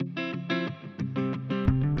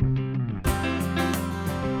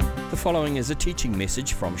following is a teaching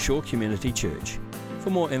message from Shore Community Church. For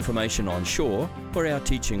more information on Shore or our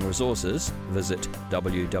teaching resources, visit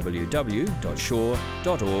www.shore.org.nz.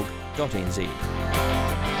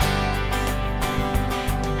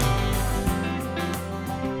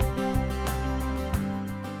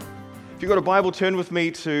 If you've got a Bible, turn with me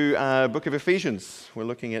to book of Ephesians. We're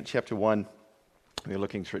looking at chapter 1. We're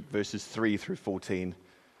looking through verses 3 through 14.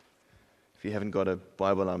 If you haven't got a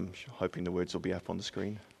Bible, I'm hoping the words will be up on the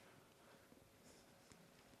screen.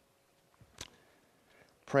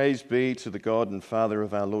 Praise be to the God and Father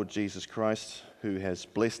of our Lord Jesus Christ, who has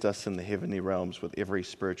blessed us in the heavenly realms with every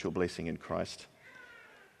spiritual blessing in Christ.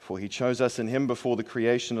 For he chose us in him before the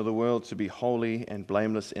creation of the world to be holy and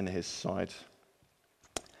blameless in his sight.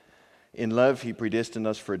 In love, he predestined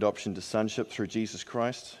us for adoption to sonship through Jesus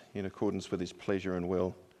Christ, in accordance with his pleasure and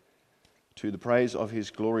will, to the praise of his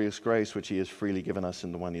glorious grace, which he has freely given us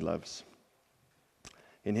in the one he loves.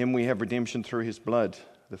 In him we have redemption through his blood,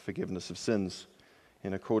 the forgiveness of sins,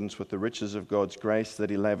 in accordance with the riches of God's grace that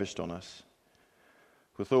he lavished on us.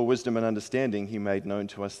 With all wisdom and understanding, he made known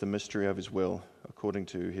to us the mystery of his will, according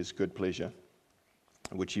to his good pleasure,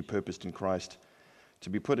 which he purposed in Christ, to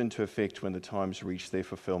be put into effect when the times reach their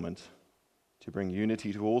fulfillment, to bring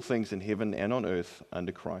unity to all things in heaven and on earth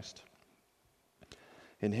under Christ.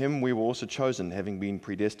 In him we were also chosen, having been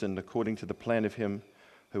predestined according to the plan of him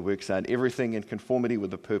who works out everything in conformity with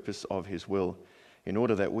the purpose of his will, in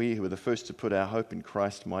order that we who were the first to put our hope in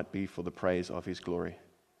Christ might be for the praise of his glory.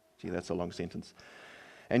 Gee, that's a long sentence.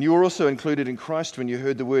 And you were also included in Christ when you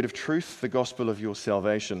heard the word of truth, the gospel of your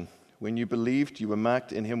salvation. When you believed, you were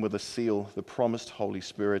marked in him with a seal, the promised Holy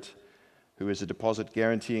Spirit, who is a deposit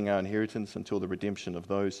guaranteeing our inheritance until the redemption of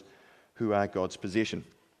those who are God's possession,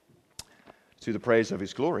 to the praise of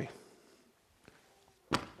his glory.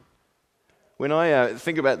 When I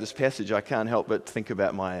think about this passage, I can't help but think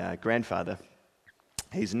about my grandfather.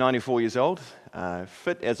 He's 94 years old,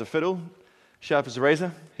 fit as a fiddle, sharp as a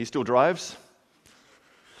razor. He still drives,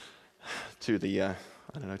 to the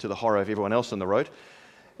horror of everyone else on the road.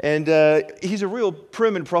 And he's a real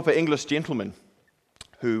prim and proper English gentleman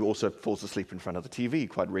who also falls asleep in front of the TV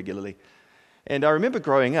quite regularly. And I remember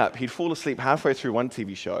growing up, he'd fall asleep halfway through one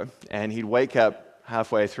TV show, and he'd wake up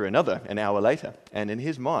halfway through another an hour later. And in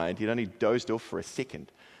his mind, he'd only dozed off for a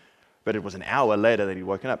second, but it was an hour later that he'd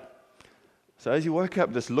woken up. So as he woke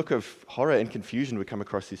up, this look of horror and confusion would come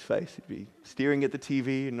across his face. He'd be staring at the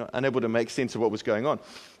TV and unable to make sense of what was going on.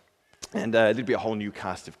 And there'd be a whole new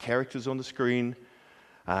cast of characters on the screen.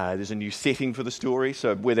 There's a new setting for the story.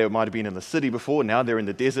 So where they might have been in the city before, now they're in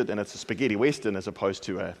the desert, and it's a spaghetti western as opposed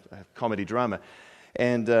to a comedy drama.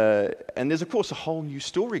 And there's, of course, a whole new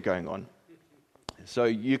story going on. So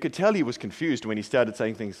you could tell he was confused when he started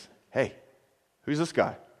saying things, "Hey, who's this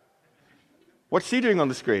guy? What's he doing on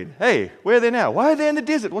the screen? Hey, where are they now? Why are they in the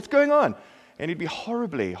desert? What's going on?" And he'd be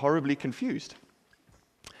horribly, horribly confused.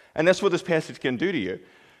 And that's what this passage can do to you.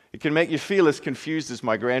 It can make you feel as confused as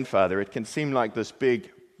my grandfather. It can seem like this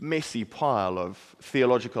big, messy pile of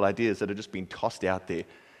theological ideas that have just been tossed out there.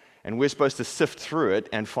 And we're supposed to sift through it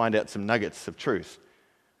and find out some nuggets of truth.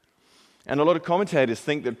 And a lot of commentators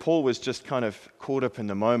think that Paul was just kind of caught up in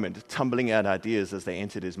the moment, tumbling out ideas as they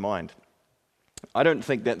entered his mind. I don't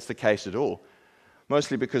think that's the case at all.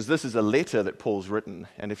 Mostly because this is a letter that Paul's written,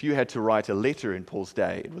 and if you had to write a letter in Paul's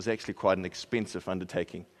day, it was actually quite an expensive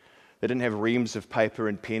undertaking. They didn't have reams of paper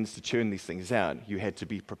and pens to churn these things out. You had to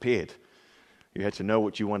be prepared. You had to know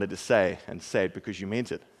what you wanted to say and say it because you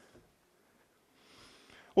meant it.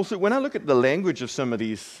 Also, when I look at the language of some of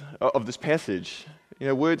this passage,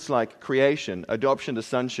 words like creation, adoption to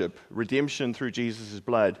sonship, redemption through Jesus'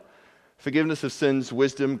 blood, forgiveness of sins,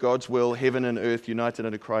 wisdom, God's will, heaven and earth united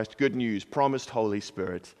under Christ, good news, promised Holy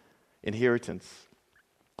Spirit, inheritance.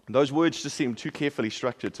 Those words just seem too carefully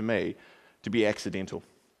structured to me to be accidental.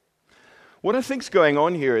 What I think's going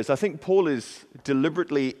on here is I think Paul is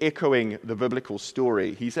deliberately echoing the biblical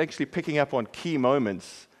story. He's actually picking up on key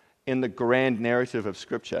moments in the grand narrative of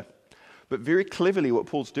Scripture. But very cleverly what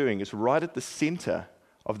Paul's doing is right at the center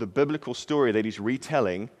of the biblical story that he's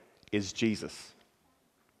retelling is Jesus.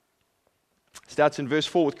 Starts in verse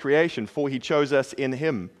 4 with creation. For he chose us in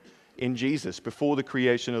him, in Jesus, before the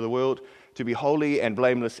creation of the world, to be holy and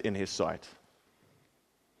blameless in his sight.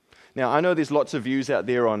 Now, I know there's lots of views out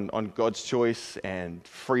there on God's choice and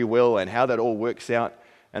free will and how that all works out,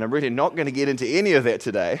 and I'm really not going to get into any of that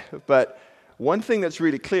today, but one thing that's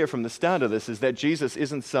really clear from the start of this is that Jesus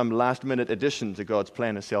isn't some last-minute addition to God's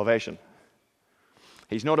plan of salvation.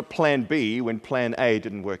 He's not a plan B when plan A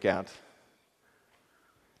didn't work out.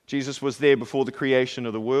 Jesus was there before the creation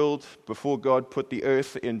of the world, before God put the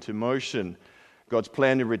earth into motion. God's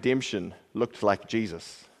plan of redemption looked like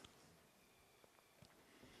Jesus.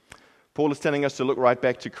 Paul is telling us to look right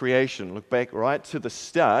back to creation, look back right to the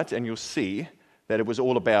start, and you'll see that it was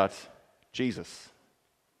all about Jesus.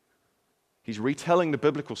 He's retelling the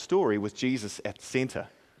biblical story with Jesus at the center.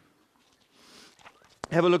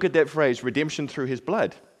 Have a look at that phrase, redemption through his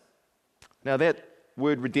blood. Now that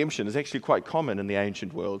word redemption is actually quite common in the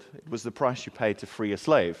ancient world. It was the price you paid to free a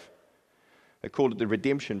slave. They called it the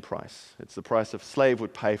redemption price. It's the price a slave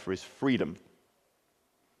would pay for his freedom.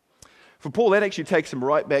 For Paul, that actually takes him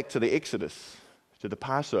right back to the Exodus, to the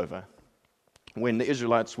Passover, when the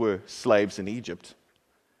Israelites were slaves in Egypt.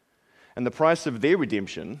 And the price of their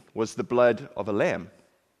redemption was the blood of a lamb.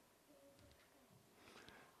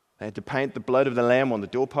 They had to paint the blood of the lamb on the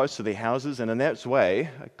doorposts of their houses, and in that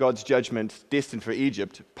way, God's judgment destined for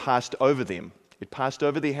Egypt passed over them. It passed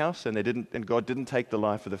over their house, and God didn't take the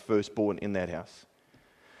life of the firstborn in that house.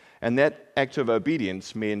 And that act of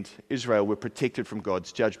obedience meant Israel were protected from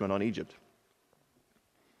God's judgment on Egypt.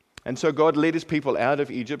 And so God led his people out of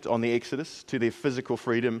Egypt on the Exodus to their physical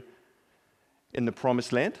freedom in the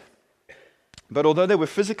Promised Land. But although they were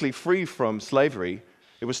physically free from slavery,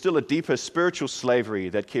 there was still a deeper spiritual slavery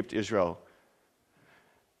that kept Israel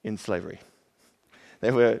in slavery. They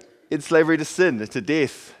were in slavery to sin, to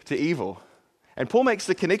death, to evil. And Paul makes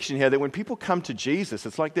the connection here that when people come to Jesus,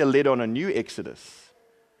 it's like they're led on a new Exodus.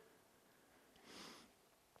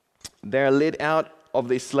 They're led out of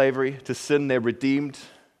their slavery to sin. They're redeemed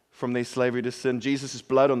from their slavery to sin. Jesus'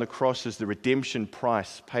 blood on the cross is the redemption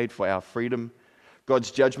price paid for our freedom.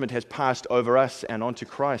 God's judgment has passed over us and onto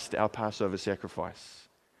Christ, our Passover sacrifice.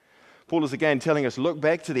 Paul is again telling us, look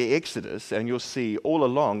back to the Exodus and you'll see all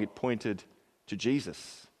along it pointed to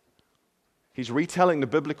Jesus. He's retelling the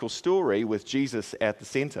biblical story with Jesus at the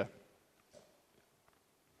center.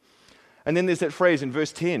 And then there's that phrase in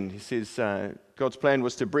verse 10. He says, God's plan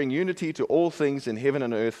was to bring unity to all things in heaven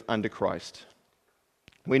and earth under Christ.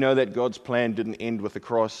 We know that God's plan didn't end with the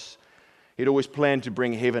cross. He'd always planned to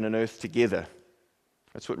bring heaven and earth together.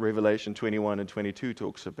 That's what Revelation 21 and 22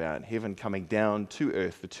 talks about. Heaven coming down to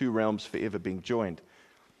earth, the two realms forever being joined.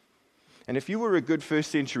 And if you were a good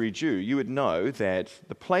first century Jew, you would know that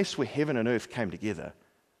the place where heaven and earth came together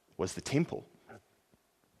was the temple.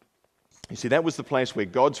 You see, that was the place where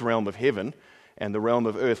God's realm of heaven and the realm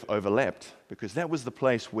of earth overlapped, because that was the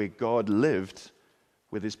place where God lived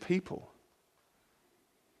with his people.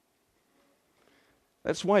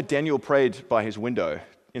 That's why Daniel prayed by his window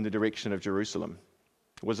in the direction of Jerusalem.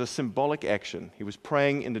 It was a symbolic action. He was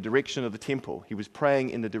praying in the direction of the temple. He was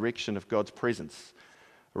praying in the direction of God's presence.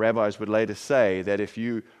 Rabbis would later say that if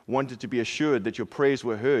you wanted to be assured that your prayers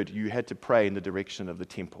were heard, you had to pray in the direction of the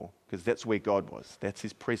temple, because that's where God was. That's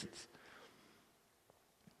his presence.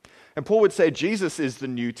 And Paul would say Jesus is the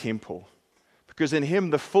new temple, because in him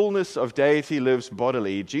the fullness of deity lives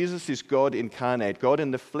bodily. Jesus is God incarnate, God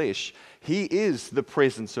in the flesh. He is the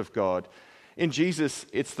presence of God. In Jesus,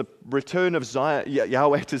 it's the return of Zion,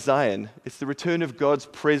 Yahweh to Zion. It's the return of God's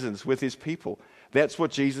presence with his people. That's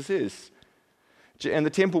what Jesus is. And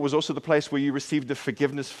the temple was also the place where you received the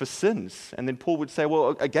forgiveness for sins. And then Paul would say,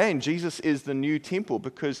 well, again, Jesus is the new temple,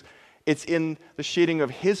 because it's in the shedding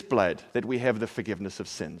of his blood that we have the forgiveness of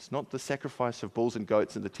sins, not the sacrifice of bulls and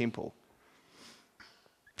goats in the temple.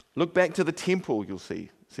 Look back to the temple, you'll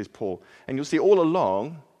see, says Paul, and you'll see all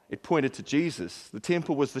along it pointed to Jesus. The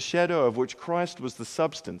temple was the shadow of which Christ was the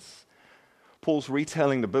substance. Paul's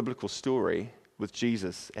retelling the biblical story with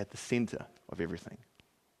Jesus at the center of everything.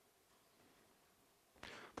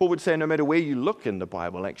 Paul would say no matter where you look in the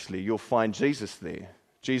Bible, actually, you'll find Jesus there.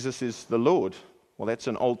 Jesus is the Lord. Well, that's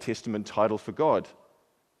an Old Testament title for God.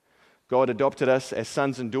 God adopted us as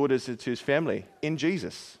sons and daughters into his family in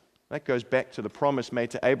Jesus. That goes back to the promise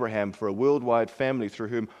made to Abraham for a worldwide family through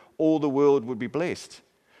whom all the world would be blessed.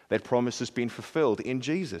 That promise has been fulfilled in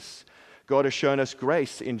Jesus. God has shown us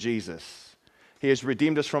grace in Jesus. He has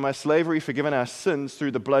redeemed us from our slavery, forgiven our sins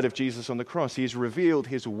through the blood of Jesus on the cross. He has revealed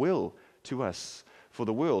his will to us for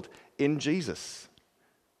the world in Jesus.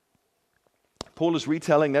 Paul is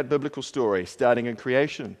retelling that biblical story, starting in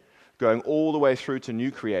creation, going all the way through to new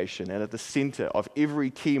creation, and at the center of every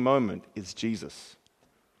key moment is Jesus.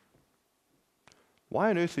 Why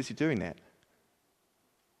on earth is he doing that?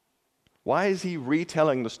 Why is he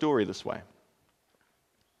retelling the story this way?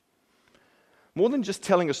 More than just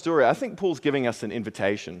telling a story, I think Paul's giving us an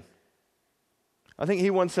invitation. I think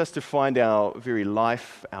he wants us to find our very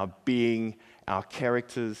life, our being, our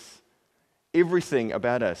characters. Everything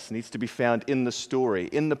about us needs to be found in the story,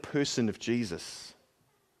 in the person of Jesus.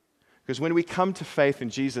 Because when we come to faith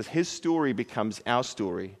in Jesus, his story becomes our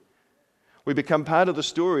story. We become part of the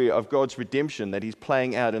story of God's redemption that he's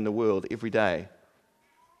playing out in the world every day.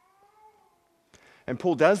 And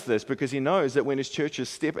Paul does this because he knows that when his churches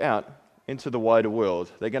step out into the wider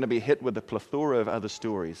world, they're going to be hit with a plethora of other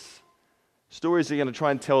stories. Stories that are going to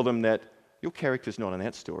try and tell them that your character's not in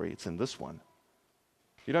that story, it's in this one.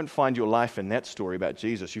 You don't find your life in that story about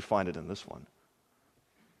Jesus, you find it in this one.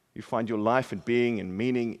 You find your life and being and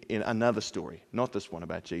meaning in another story, not this one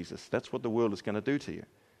about Jesus. That's what the world is going to do to you.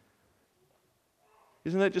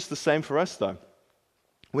 Isn't that just the same for us, though?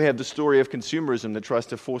 We have the story of consumerism that tries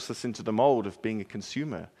to force us into the mold of being a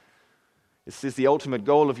consumer. It says the ultimate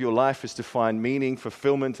goal of your life is to find meaning,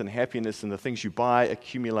 fulfillment, and happiness in the things you buy,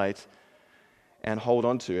 accumulate, and hold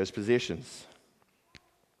on to as possessions.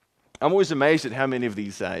 I'm always amazed at how many of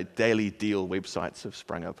these daily deal websites have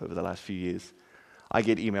sprung up over the last few years. I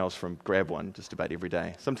get emails from Grab One just about every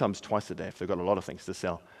day, sometimes twice a day if they've got a lot of things to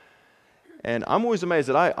sell. And I'm always amazed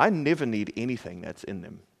that I never need anything that's in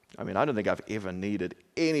them. I mean, I don't think I've ever needed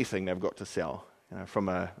anything they've got to sell, from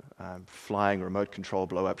a flying remote control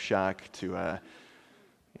blow-up shark to a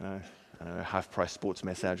half-price sports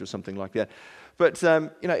massage or something like that. But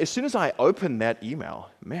as soon as I open that email,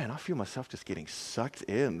 man, I feel myself just getting sucked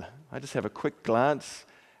in. I just have a quick glance,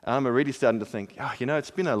 and I'm already starting to think, it's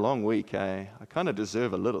been a long week. I kind of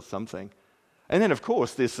deserve a little something. And then, of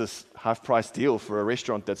course, there's this half-price deal for a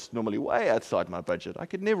restaurant that's normally way outside my budget. I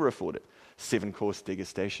could never afford it. 7-course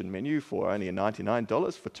degustation menu for only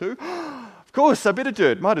 $99 for 2. Of course, I better do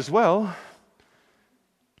it. Might as well.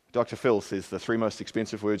 Dr. Phil says the 3 most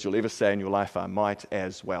expensive words you'll ever say in your life are might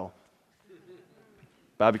as well.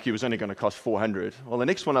 Barbecue was only going to cost $400. Well, the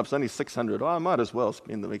next one up's only $600. I might as well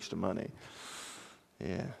spend the extra money.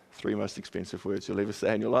 Yeah, 3 most expensive words you'll ever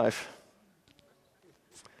say in your life.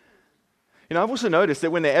 I've also noticed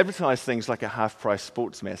that when they advertise things like a half-price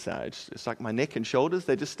sports massage, it's like my neck and shoulders,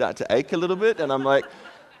 they just start to ache a little bit, and I'm like,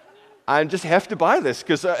 I just have to buy this,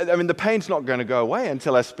 because, the pain's not going to go away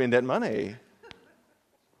until I spend that money.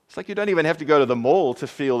 It's like you don't even have to go to the mall to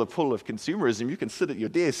feel the pull of consumerism. You can sit at your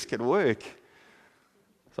desk at work.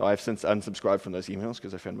 So I've since unsubscribed from those emails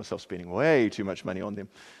because I found myself spending way too much money on them.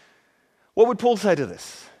 What would Paul say to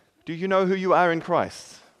this? Do you know who you are in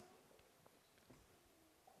Christ?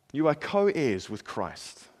 You are co-heirs with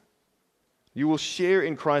Christ. You will share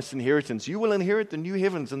in Christ's inheritance. You will inherit the new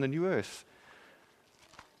heavens and the new earth.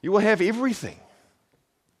 You will have everything.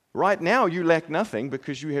 Right now, you lack nothing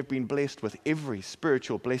because you have been blessed with every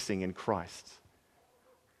spiritual blessing in Christ.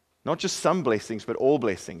 Not just some blessings, but all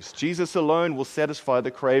blessings. Jesus alone will satisfy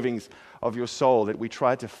the cravings of your soul that we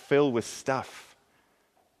try to fill with stuff.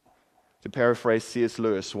 To paraphrase C.S.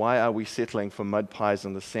 Lewis, why are we settling for mud pies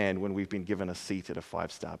on the sand when we've been given a seat at a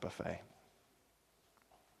 5-star buffet?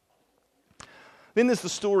 Then there's the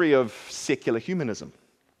story of secular humanism,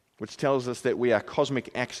 which tells us that we are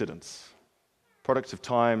cosmic accidents, products of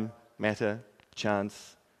time, matter,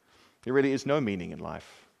 chance. There really is no meaning in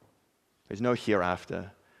life. There's no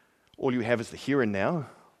hereafter. All you have is the here and now,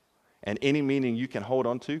 and any meaning you can hold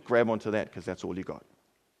on to, grab onto that because that's all you got.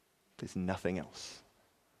 There's nothing else.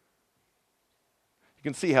 You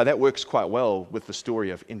can see how that works quite well with the story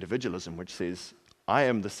of individualism, which says, I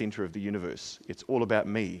am the center of the universe. It's all about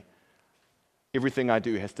me. Everything I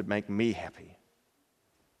do has to make me happy.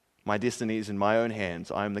 My destiny is in my own hands.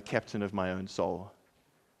 I am the captain of my own soul.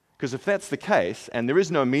 Because if that's the case, and there is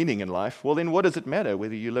no meaning in life, well then what does it matter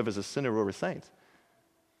whether you live as a sinner or a saint?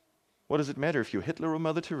 What does it matter if you're Hitler or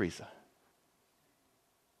Mother Teresa?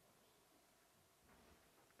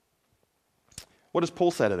 What does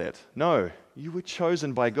Paul say to that? No, you were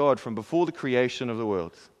chosen by God from before the creation of the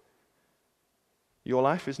world. Your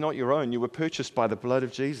life is not your own. You were purchased by the blood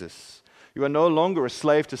of Jesus. You are no longer a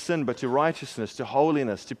slave to sin, but to righteousness, to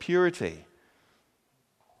holiness, to purity.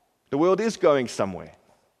 The world is going somewhere.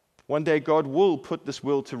 One day God will put this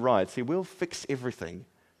world to rights. He will fix everything.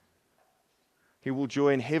 He will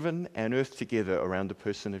join heaven and earth together around the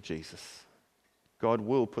person of Jesus. God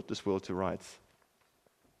will put this world to rights.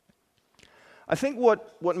 I think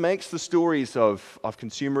what makes the stories of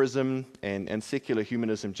consumerism and secular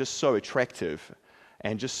humanism just so attractive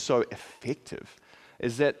and just so effective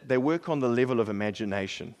is that they work on the level of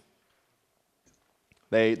imagination.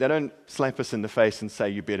 They don't slap us in the face and say,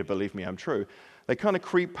 you better believe me, I'm true. They kind of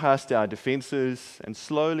creep past our defenses, and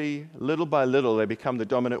slowly, little by little, they become the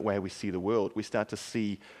dominant way we see the world. We start to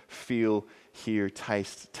see, feel, hear,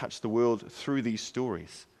 taste, touch the world through these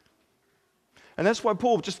stories. And that's why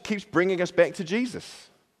Paul just keeps bringing us back to Jesus.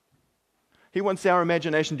 He wants our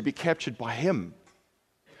imagination to be captured by him.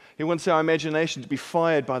 He wants our imagination to be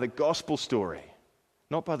fired by the gospel story,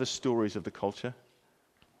 not by the stories of the culture.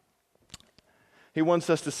 He wants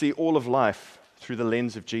us to see all of life through the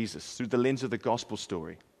lens of Jesus, through the lens of the gospel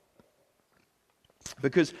story.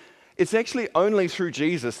 Because it's actually only through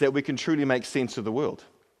Jesus that we can truly make sense of the world.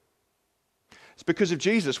 It's because of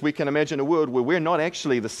Jesus we can imagine a world where we're not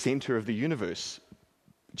actually the center of the universe.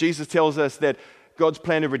 Jesus tells us that God's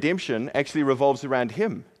plan of redemption actually revolves around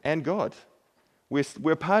Him and God.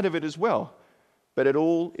 We're part of it as well, but it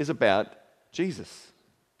all is about Jesus.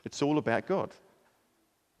 It's all about God.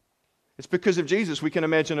 It's because of Jesus we can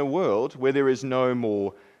imagine a world where there is no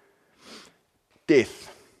more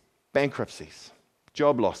death, bankruptcies,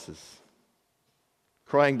 job losses,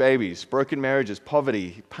 crying babies, broken marriages,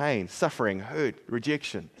 poverty, pain, suffering, hurt,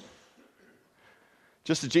 rejection.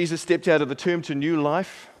 Just as Jesus stepped out of the tomb to new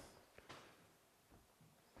life,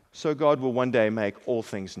 so God will one day make all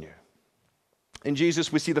things new. In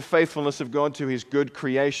Jesus, we see the faithfulness of God to His good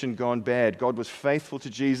creation gone bad. God was faithful to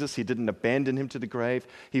Jesus. He didn't abandon Him to the grave.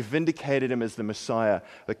 He vindicated Him as the Messiah,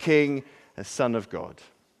 the King, the Son of God.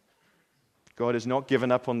 God has not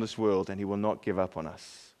given up on this world, and He will not give up on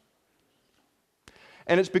us.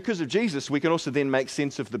 And it's because of Jesus we can also then make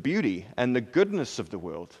sense of the beauty and the goodness of the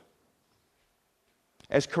world.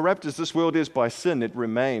 As corrupt as this world is by sin, it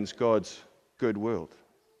remains God's good world.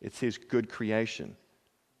 It's His good creation.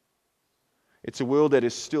 It's a world that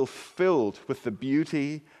is still filled with the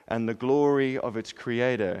beauty and the glory of its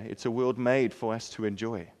Creator. It's a world made for us to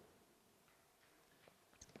enjoy.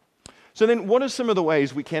 So then, what are some of the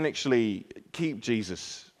ways we can actually keep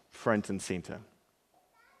Jesus front and center?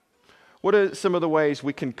 What are some of the ways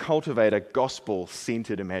we can cultivate a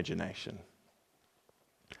gospel-centered imagination?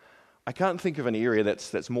 I can't think of an area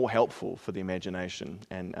that's more helpful for the imagination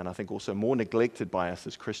and I think also more neglected by us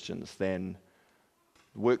as Christians than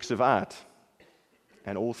works of art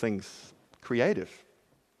and all things creative.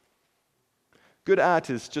 Good art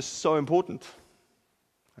is just so important.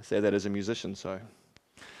 I say that as a musician, so.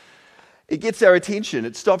 It gets our attention,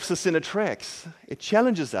 it stops us in our tracks, it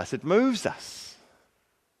challenges us, it moves us.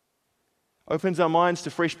 Opens our minds to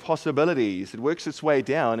fresh possibilities, it works its way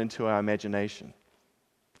down into our imagination,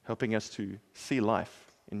 helping us to see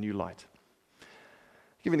life in new light.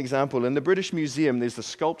 I'll give you an example. In the British Museum, there's a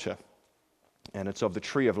sculpture, and it's of the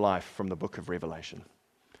tree of life from the book of Revelation.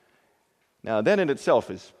 Now, that in itself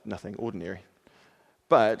is nothing ordinary,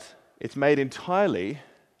 but it's made entirely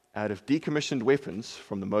out of decommissioned weapons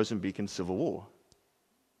from the Mozambican Civil War.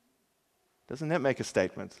 Doesn't that make a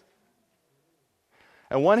statement?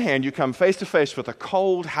 On one hand, you come face to face with a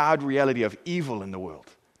cold, hard reality of evil in the world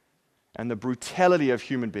and the brutality of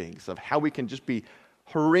human beings, of how we can just be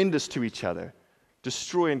horrendous to each other,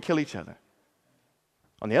 destroy and kill each other.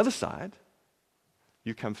 On the other side,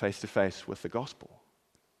 you come face to face with the gospel.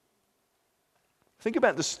 Think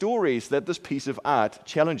about the stories that this piece of art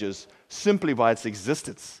challenges simply by its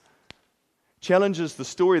existence. Challenges the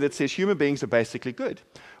story that says human beings are basically good.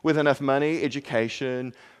 With enough money,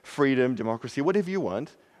 education, freedom, democracy, whatever you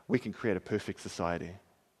want, we can create a perfect society.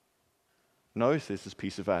 No, says this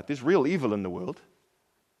piece of art, there's real evil in the world.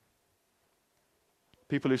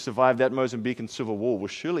 People who survived that Mozambican civil war will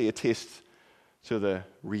surely attest to the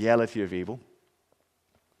reality of evil.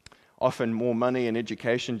 Often more money and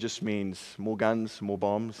education just means more guns, more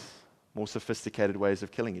bombs, more sophisticated ways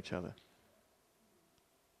of killing each other.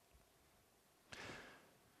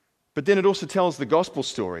 But then it also tells the gospel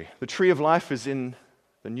story. The tree of life is in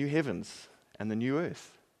the new heavens and the new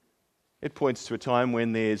earth. It points to a time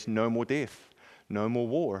when there's no more death, no more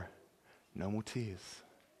war, no more tears.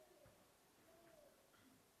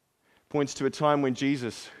 It points to a time when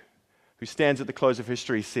Jesus, who stands at the close of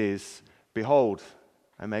history, says, "Behold,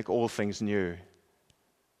 I make all things new."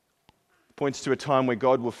 It points to a time where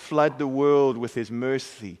God will flood the world with His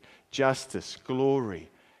mercy, justice,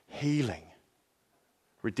 glory, healing,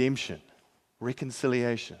 redemption,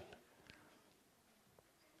 reconciliation.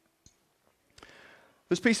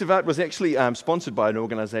 This piece of art was actually sponsored by an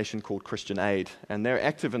organization called Christian Aid, and they're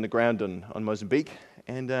active in the ground on Mozambique,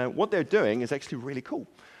 and what they're doing is actually really cool.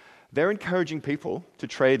 They're encouraging people to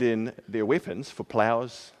trade in their weapons for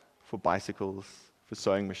plows, for bicycles, for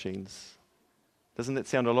sewing machines. Doesn't that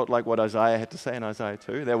sound a lot like what Isaiah had to say in Isaiah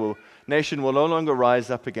 2? Nation will no longer rise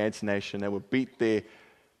up against nation. They will beat their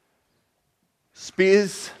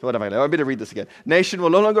spears. What am I going to do? I better read this again. Nation will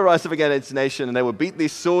no longer rise up against nation, and they will beat their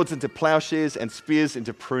swords into plowshares and spears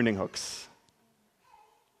into pruning hooks.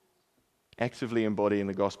 Actively embodying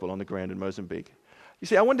the gospel on the ground in Mozambique. You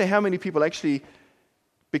see, I wonder how many people actually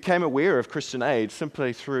became aware of Christian Aid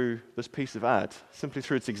simply through this piece of art, simply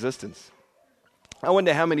through its existence. I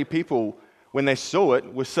wonder how many people, when they saw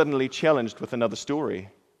it, were suddenly challenged with another story,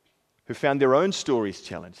 who found their own stories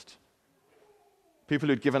challenged. People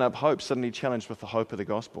who'd given up hope suddenly challenged with the hope of the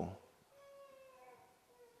gospel.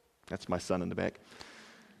 That's my son in the back.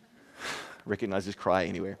 Recognize his cry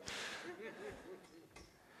anywhere.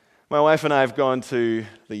 My wife and I have gone to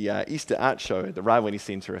the Easter Art Show at the Rawene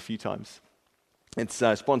Centre a few times. It's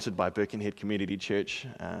sponsored by Birkenhead Community Church.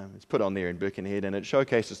 It's put on there in Birkenhead, and it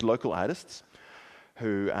showcases local artists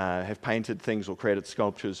who have painted things or created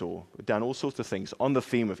sculptures or done all sorts of things on the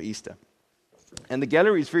theme of Easter. And the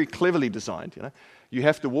gallery is very cleverly designed. You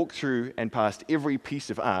have to walk through and past every piece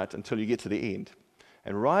of art until you get to the end.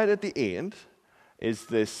 And right at the end is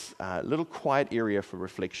this little quiet area for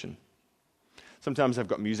reflection. Sometimes they've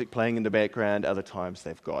got music playing in the background. Other times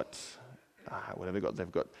they've got, what have they got? They've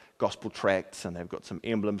got gospel tracts, and they've got some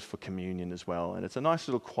emblems for communion as well. And it's a nice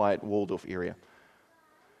little quiet walled-off area.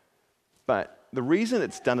 But the reason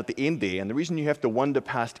it's done at the end there, and the reason you have to wander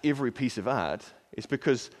past every piece of art, is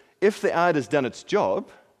because if the art has done its job,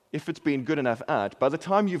 if it's been good enough art, by the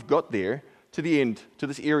time you've got there to the end, to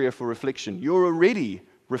this area for reflection, you're already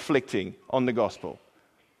reflecting on the gospel.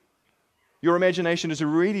 Your imagination has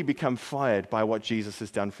already become fired by what Jesus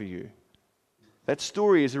has done for you. That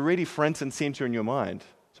story is already front and center in your mind.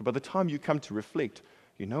 So by the time you come to reflect,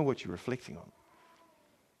 you know what you're reflecting on.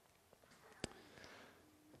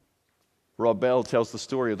 Rob Bell tells the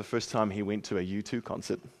story of the first time he went to a U2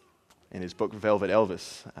 concert in his book Velvet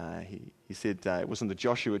Elvis. He said it was on the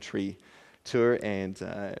Joshua Tree tour, and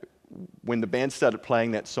when the band started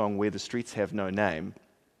playing that song, Where the Streets Have No Name,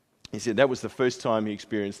 he said that was the first time he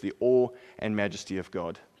experienced the awe and majesty of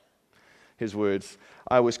God. His words,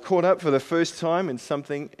 "I was caught up for the first time in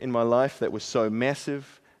something in my life that was so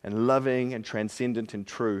massive and loving and transcendent and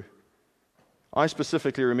true. I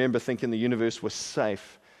specifically remember thinking the universe was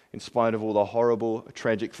safe in spite of all the horrible,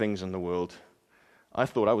 tragic things in the world. I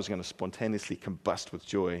thought I was going to spontaneously combust with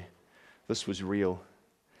joy. This was real.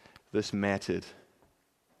 This mattered.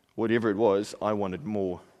 Whatever it was, I wanted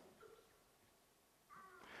more."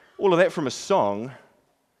 All of that from a song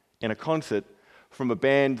in a concert from a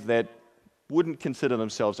band that wouldn't consider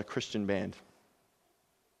themselves a Christian band.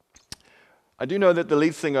 I do know that the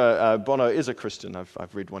lead singer, Bono, is a Christian.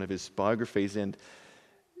 I've read one of his biographies, and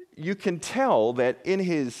you can tell that in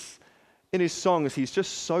his songs, he's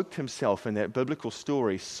just soaked himself in that biblical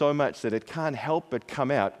story so much that it can't help but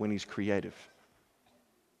come out when he's creative.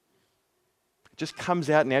 It just comes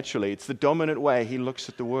out naturally. It's the dominant way he looks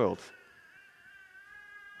at the world.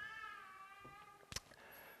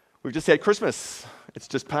 We've just had Christmas. It's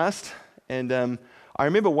just passed. And I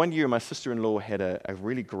remember one year my sister-in-law had a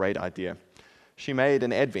really great idea. She made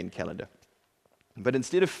an advent calendar. But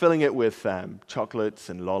instead of filling it with chocolates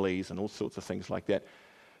and lollies and all sorts of things like that,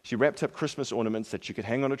 she wrapped up Christmas ornaments that you could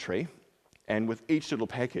hang on a tree. And with each little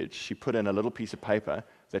package, she put in a little piece of paper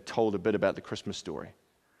that told a bit about the Christmas story.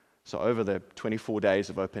 So over the 24 days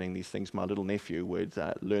of opening these things, my little nephew would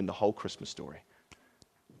learn the whole Christmas story.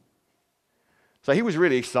 So he was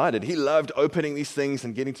really excited. He loved opening these things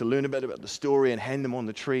and getting to learn a bit about the story and hang them on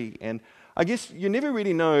the tree. And I guess you never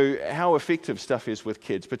really know how effective stuff is with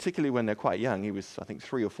kids, particularly when they're quite young. He was, I think,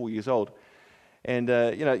 3 or 4 years old. And,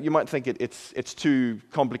 you might think it's too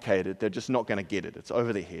complicated. They're just not going to get it. It's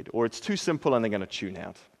over their head. Or it's too simple and they're going to tune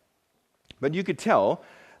out. But you could tell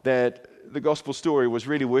that the gospel story was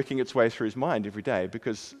really working its way through his mind every day,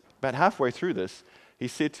 because about halfway through this, he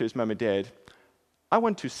said to his mum and dad, "I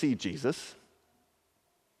want to see Jesus."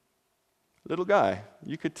 Little guy,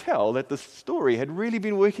 you could tell that the story had really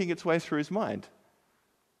been working its way through his mind.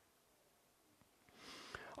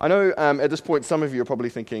 I know at this point some of you are probably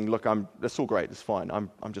thinking, look, that's all great, it's fine, I'm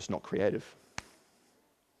just not creative.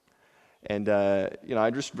 And I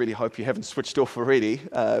just really hope you haven't switched off already,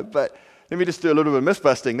 but let me just do a little bit of myth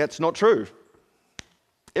busting. That's not true.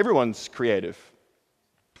 Everyone's creative.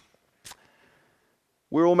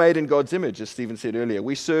 We're all made in God's image, as Stephen said earlier.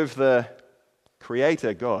 We serve the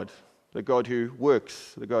Creator God, the God who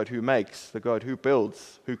works, the God who makes, the God who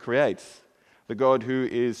builds, who creates, the God who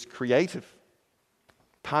is creative.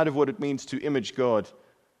 Part of what it means to image God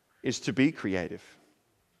is to be creative.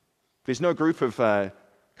 There's no group of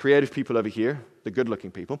creative people over here, the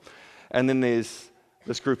good-looking people, and then there's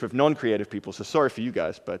this group of non-creative people. So sorry for you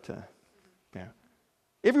guys, but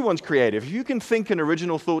everyone's creative. If you can think an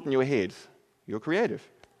original thought in your head, you're creative.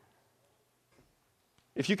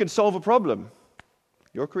 If you can solve a problem,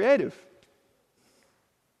 you're creative.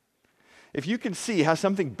 If you can see how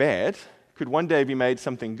something bad could one day be made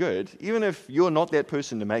something good, even if you're not that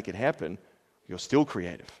person to make it happen, you're still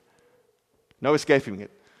creative. No escaping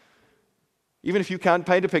it. Even if you can't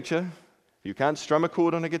paint a picture, if you can't strum a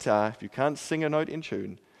chord on a guitar, if you can't sing a note in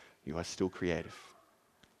tune, you are still creative.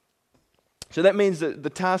 So that means that the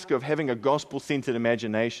task of having a gospel-centered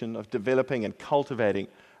imagination, of developing and cultivating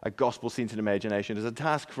a gospel-centered imagination, is a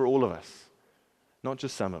task for all of us, not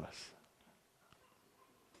just some of us.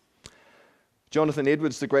 Jonathan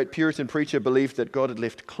Edwards, the great Puritan preacher, believed that God had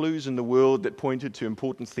left clues in the world that pointed to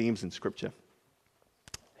important themes in Scripture.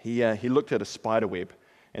 He looked at a spider web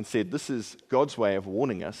and said, this is God's way of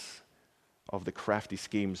warning us of the crafty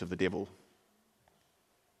schemes of the devil.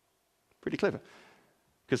 Pretty clever.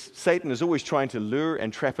 Because Satan is always trying to lure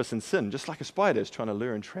and trap us in sin, just like a spider is trying to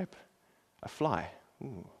lure and trap a fly.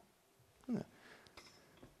 Ooh. Yeah.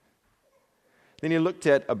 Then he looked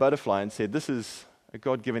at a butterfly and said, this is a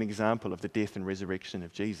God-given example of the death and resurrection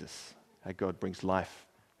of Jesus, how God brings life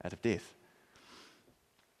out of death.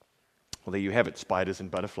 Well, there you have it. Spiders and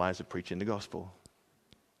butterflies are preaching the gospel.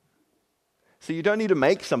 So you don't need to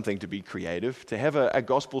make something to be creative. To have a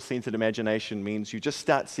gospel-centered imagination means you just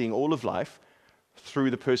start seeing all of life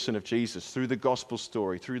through the person of Jesus, through the gospel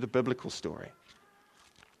story, through the biblical story.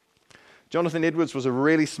 Jonathan Edwards was a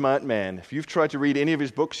really smart man. If you've tried to read any of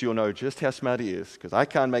his books, you'll know just how smart he is, because I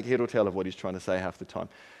can't make head or tail of what he's trying to say half the time.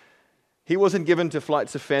 He wasn't given to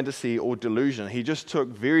flights of fantasy or delusion. He just took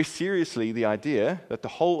very seriously the idea that the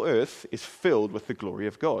whole earth is filled with the glory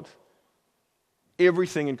of God.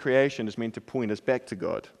 Everything in creation is meant to point us back to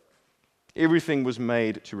God. Everything was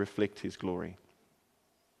made to reflect His glory.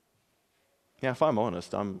 Now, if I'm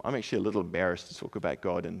honest, I'm actually a little embarrassed to talk about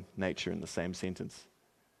God and nature in the same sentence.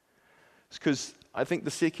 It's because I think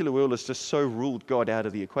the secular world has just so ruled God out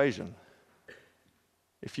of the equation.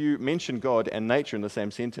 If you mention God and nature in the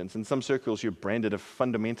same sentence, in some circles you're branded a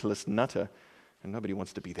fundamentalist nutter, and nobody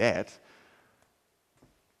wants to be that.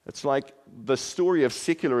 It's like the story of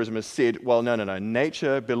secularism has said, well, no,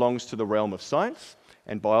 nature belongs to the realm of science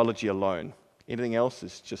and biology alone. Anything else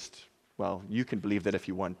is just, well, you can believe that if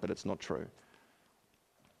you want, but it's not true.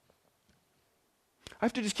 I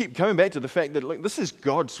have to just keep coming back to the fact that, look, this is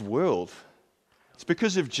God's world. It's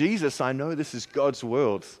because of Jesus I know this is God's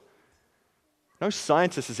world. No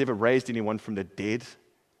scientist has ever raised anyone from the dead,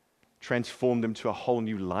 transformed them to a whole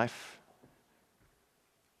new life.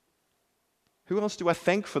 Who else do I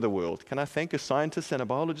thank for the world? Can I thank a scientist and a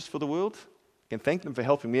biologist for the world? I can thank them for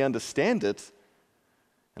helping me understand it.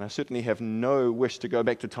 And I certainly have no wish to go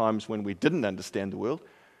back to times when we didn't understand the world.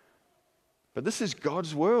 But this is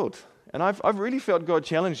God's world. And I've really felt God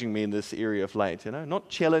challenging me in this area of late. Not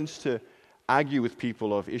challenged to argue with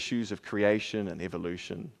people of issues of creation and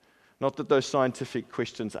evolution. Not that those scientific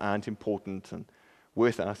questions aren't important and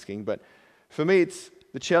worth asking, but for me,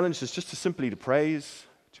 the challenge is just simply to praise,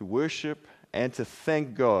 to worship, and to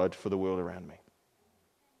thank God for the world around me.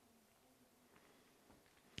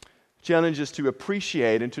 Challenge is to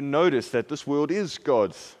appreciate and to notice that this world is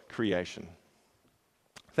God's creation.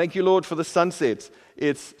 Thank you, Lord, for the sunsets.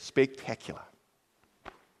 It's spectacular.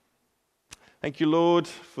 Thank you, Lord,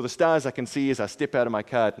 for the stars I can see as I step out of my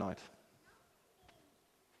car at night.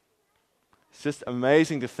 It's just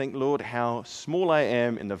amazing to think, Lord, how small I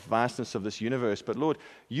am in the vastness of this universe. But Lord,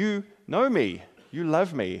 you know me. You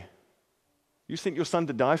love me. You sent your Son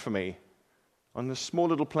to die for me on this small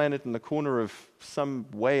little planet in the corner of some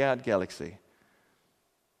way out galaxy.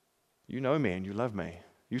 You know me and you love me.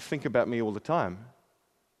 You think about me all the time.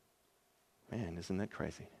 Man, isn't that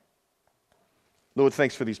crazy? Lord,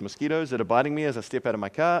 thanks for these mosquitoes that are biting me as I step out of my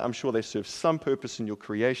car. I'm sure they serve some purpose in your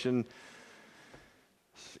creation.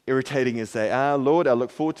 Irritating as they are, Lord, I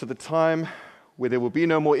look forward to the time where there will be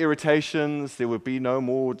no more irritations, there will be no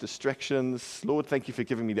more distractions. Lord, thank you for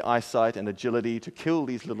giving me the eyesight and agility to kill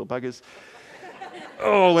these little buggers.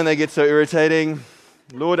 Oh, when they get so irritating.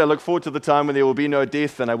 Lord, I look forward to the time when there will be no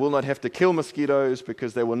death and I will not have to kill mosquitoes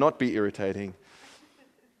because they will not be irritating.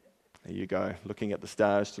 There you go, looking at the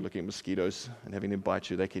stars to looking at mosquitoes and having them bite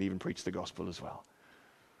you. They can even preach the gospel as well.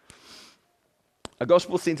 A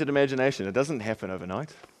gospel-centered imagination, it doesn't happen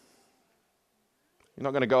overnight. You're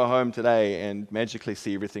not going to go home today and magically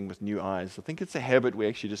see everything with new eyes. I think it's a habit we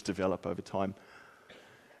actually just develop over time.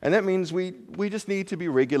 And that means we just need to be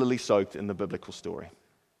regularly soaked in the biblical story.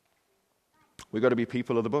 We've got to be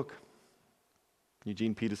people of the book.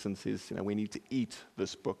 Eugene Peterson says, we need to eat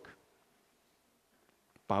this book.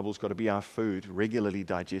 The Bible's got to be our food, regularly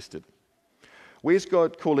digested. Where's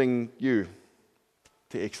God calling you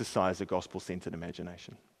to exercise a gospel-centered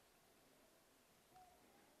imagination?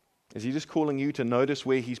 Is He just calling you to notice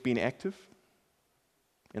where He's been active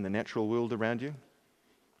in the natural world around you?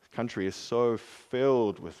 The country is so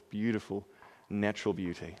filled with beautiful natural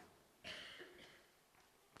beauty.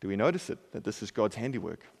 Do we notice it, that this is God's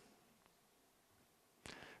handiwork?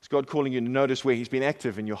 Is God calling you to notice where He's been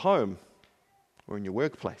active in your home or in your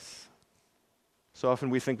workplace? So often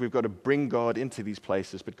we think we've got to bring God into these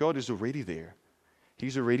places, but God is already there.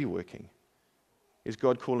 He's already working. Is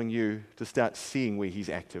God calling you to start seeing where He's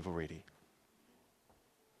active already?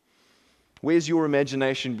 Where's your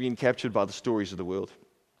imagination being captured by the stories of the world?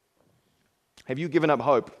 Have you given up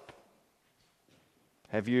hope?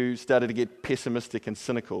 Have you started to get pessimistic and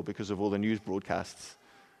cynical because of all the news broadcasts?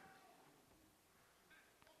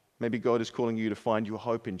 Maybe God is calling you to find your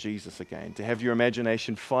hope in Jesus again, to have your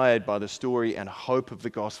imagination fired by the story and hope of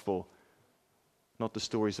the gospel, not the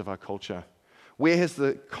stories of our culture. Where has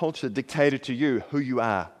the culture dictated to you who you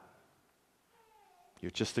are?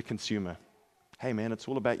 You're just a consumer. Hey man, it's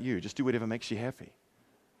all about you. Just do whatever makes you happy.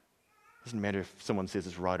 Doesn't matter if someone says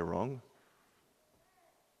it's right or wrong.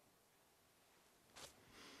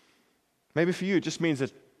 Maybe for you, it just means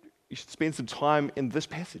that you should spend some time in this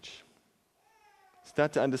passage.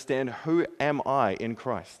 Start to understand, who am I in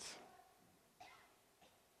Christ?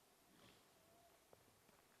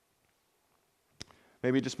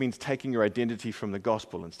 Maybe it just means taking your identity from the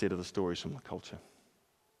gospel instead of the stories from the culture.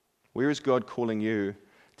 Where is God calling you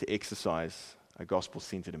to exercise a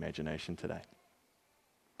gospel-centered imagination today?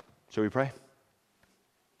 Shall we pray?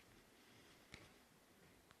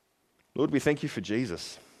 Lord, we thank you for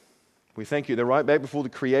Jesus. We thank you that right back before the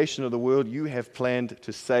creation of the world, you have planned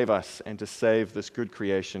to save us and to save this good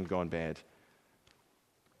creation gone bad.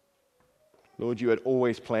 Lord, you had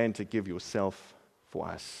always planned to give yourself for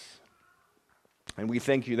us. And we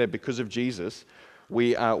thank you that because of Jesus,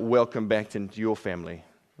 we are welcomed back into your family.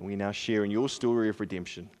 And we now share in your story of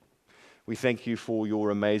redemption. We thank you for your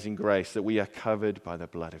amazing grace, that we are covered by the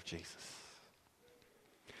blood of Jesus.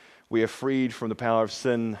 We are freed from the power of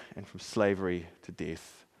sin and from slavery to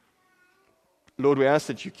death. Lord, we ask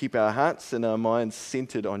that you keep our hearts and our minds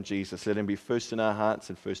centered on Jesus. Let him be first in our hearts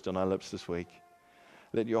and first on our lips this week.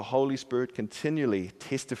 Let your Holy Spirit continually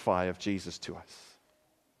testify of Jesus to us.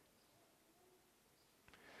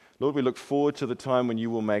 Lord, we look forward to the time when you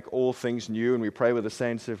will make all things new, and we pray with the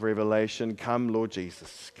saints of Revelation, come, Lord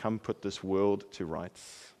Jesus, come put this world to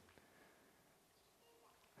rights.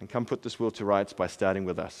 And come put this world to rights by starting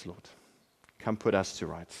with us, Lord. Come put us to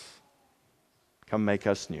rights. Come make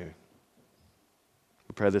us new.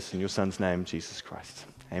 We pray this in your Son's name, Jesus Christ.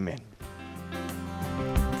 Amen.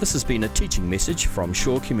 This has been a teaching message from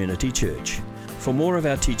Shore Community Church. For more of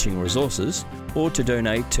our teaching resources, or to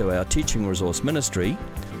donate to our teaching resource ministry,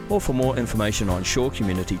 or for more information on Shore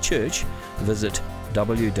Community Church, visit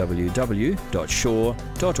www.shore.org.nz.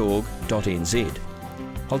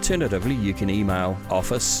 Alternatively, you can email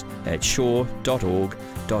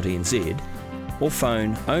office@shore.org.nz or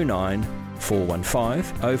phone 09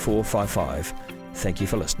 415 0455. Thank you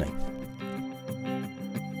for listening.